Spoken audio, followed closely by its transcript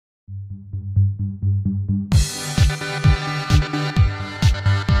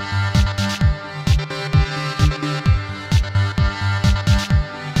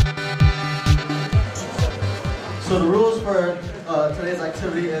So the rules for today's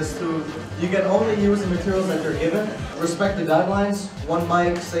activity is you can only use the materials that you're given, respect the guidelines, one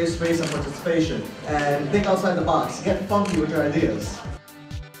mic, safe space, and participation. And think outside the box, get funky with your ideas.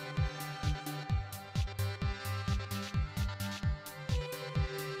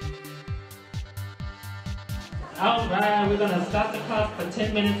 Alright, we're gonna stop the clock for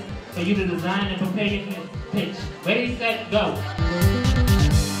 10 minutes for you to design and prepare your pitch. Ready, set, go.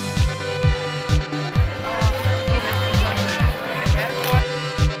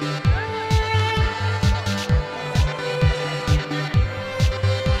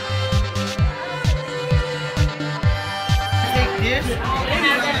 This, I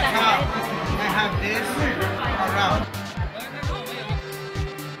have this around.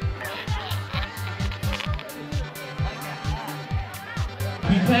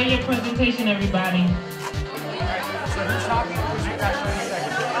 Prepare your presentation, everybody. So who's talking? Who's got 20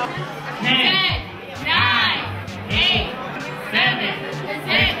 seconds? 10, 9, 8, 7,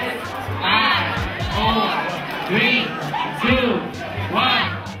 6, 5, 4, 3, 2, 1.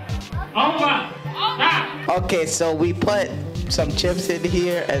 Over. Stop. Okay, so we put some chips in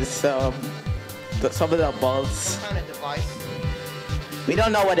here and some of the balls. What kind of device? We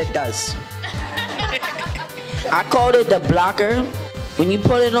don't know what it does. I called it the blocker. When you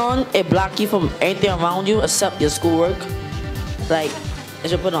put it on, it blocks you from anything around you except your schoolwork. Like, it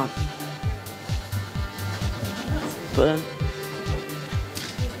should put on. Put on.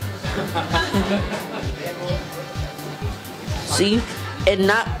 See? It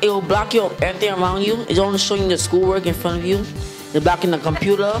will block you everything around you. It's only showing the schoolwork in front of you. It's blocking the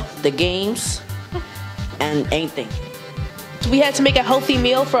computer, the games, and anything. We had to make a healthy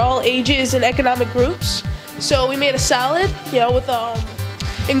meal for all ages and economic groups. So we made a salad, with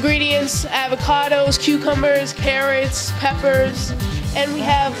ingredients, avocados, cucumbers, carrots, peppers, and we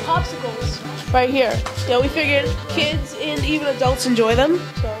have popsicles right here. We figured kids and even adults enjoy them.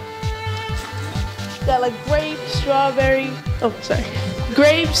 So got like grape, strawberry,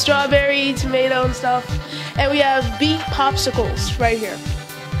 tomato and stuff. And we have beet popsicles right here.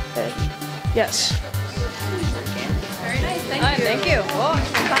 And yes. Very nice, thank you.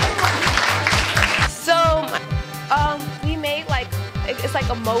 So, we made it's like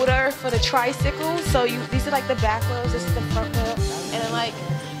a motor for the tricycle. So these are like the back wheels, this is the front wheel, and then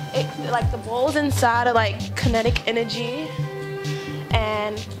the balls inside are like kinetic energy,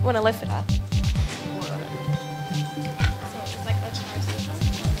 and I'm gonna lift it up. So it's like a tricycle,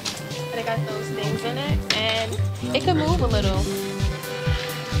 and it got those things in it, and it can move a little.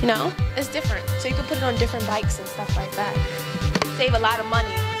 It's different. So you can put it on different bikes and stuff like that. Save a lot of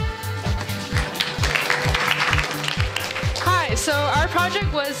money. Hi, so our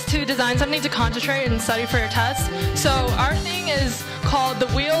project was to design something to concentrate and study for your test. So our thing is called the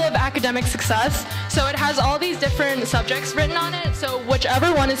Wheel of Academic Success. So it has all these different subjects written on it. So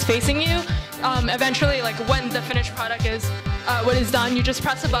whichever one is facing you, eventually, when the finished product is what is done, you just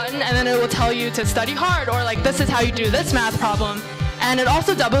press a button and then it will tell you to study hard, or this is how you do this math problem. And it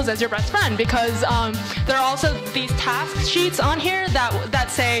also doubles as your best friend because there are also these task sheets on here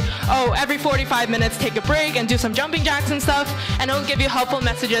that say, every 45 minutes take a break and do some jumping jacks and stuff, and it'll give you helpful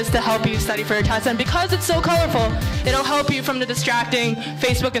messages to help you study for your test. And because it's so colorful, it'll help you from the distracting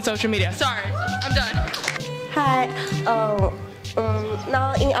Facebook and social media. Sorry, I'm done. Hi.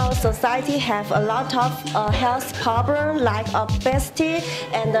 Now in our society have a lot of health problems like obesity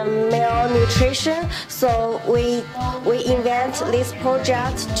and malnutrition. So we invent this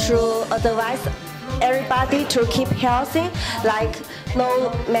project to advise everybody to keep healthy, like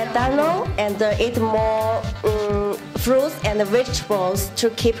no McDonald's and eat more fruits and vegetables to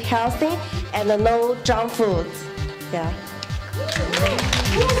keep healthy, and no junk foods. Yeah.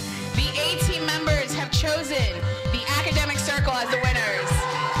 The 18 members have chosen the academic circle as the winners.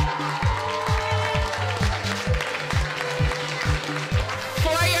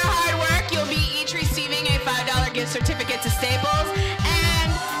 For your hard work, you'll be each receiving a $5 gift certificate to Staples.